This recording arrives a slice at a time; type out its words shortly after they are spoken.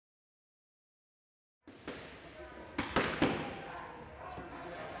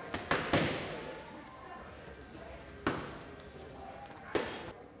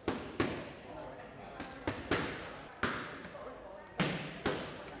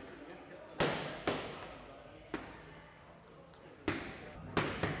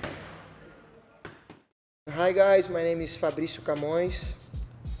Hi guys, my name is Fabricio Camoes.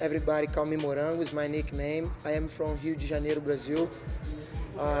 Everybody call me Morango, is my nickname. I am from Rio de Janeiro, Brazil.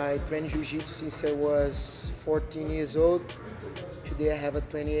 I train Jiu-Jitsu since I was 14 years old. Today I have a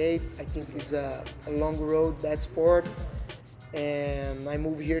 28. I think it's a long road, that sport. And I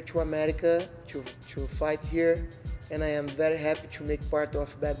moved here to America to fight here. And I am very happy to make part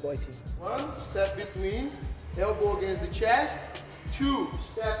of Bad Boy team. 1, step between, elbow against the chest. 2,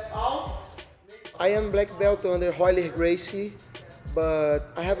 step out. I am black belt under Royler Gracie, but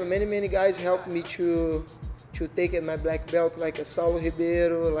I have many guys help me to take my black belt, like a Saulo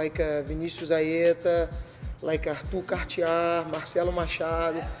Ribeiro, like a Vinicius Aieta, like Arthur Cartier, Marcelo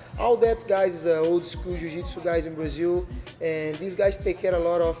Machado. All that guys is old school jiu-jitsu guys in Brazil, and these guys take care a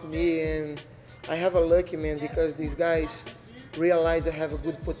lot of me, and I have a lucky man because these guys realize I have a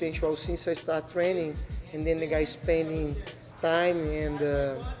good potential since I start training, and then the guy spending time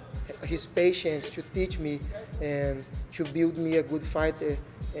and his patience to teach me and to build me a good fighter.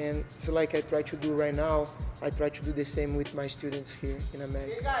 And it's like I try to do right now. I try to do the same with my students here in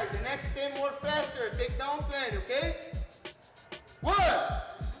America. Okay guys, the next 10 more faster, take down 20, okay? 1,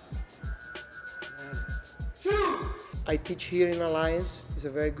 2. I teach here in Alliance. It's a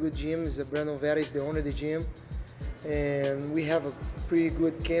very good gym. It's Brandon Vera is the owner of the gym. And we have a pretty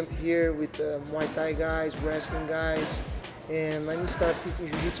good camp here with Muay Thai guys, wrestling guys. And I'm start teaching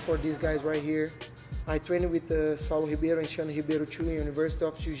Jiu-Jitsu for these guys right here. I train with Saulo Ribeiro and Shano Ribeiro too in University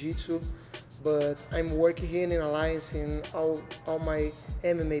of Jiu-Jitsu, but I'm working here in Alliance and all my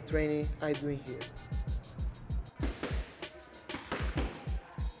MMA training I doing here.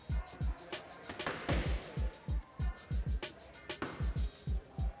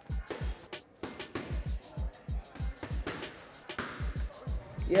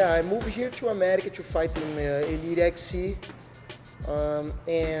 Yeah, I moved here to America to fight in Elite XC.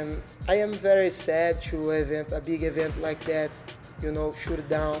 And I am very sad to a big event like that, shoot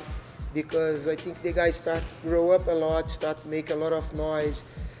down, because I think the guys start grow up a lot, start make a lot of noise.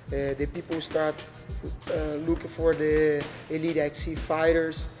 The people start looking for the Elite XC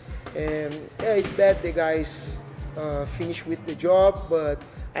fighters, and yeah, it's bad the guys finish with the job, but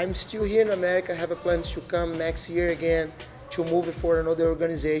I'm still here in America. I have a plans to come next year again to move for another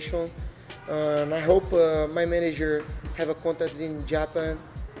organization. And I hope my manager have a contact in Japan,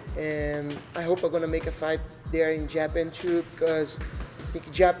 and I hope I'm gonna make a fight there in Japan too, because I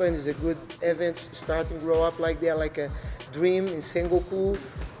think Japan is a good event, starting grow up like that, like a dream in Sengoku.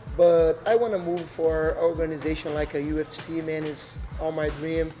 But I wanna move for organization like a UFC, man, is all my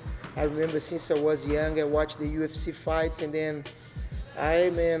dream. I remember since I was young, I watched the UFC fights, and then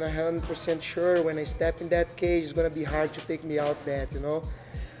I'm 100% sure when I step in that cage, it's gonna be hard to take me out that,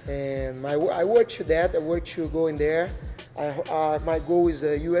 And I work to that. I work to go in there. My goal is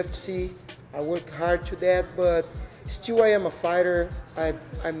a UFC. I work hard to that, but still I am a fighter. I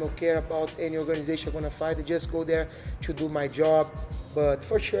don't care about any organization I'm gonna fight. I just go there to do my job. But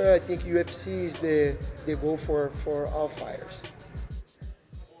for sure, I think UFC is the goal for all fighters.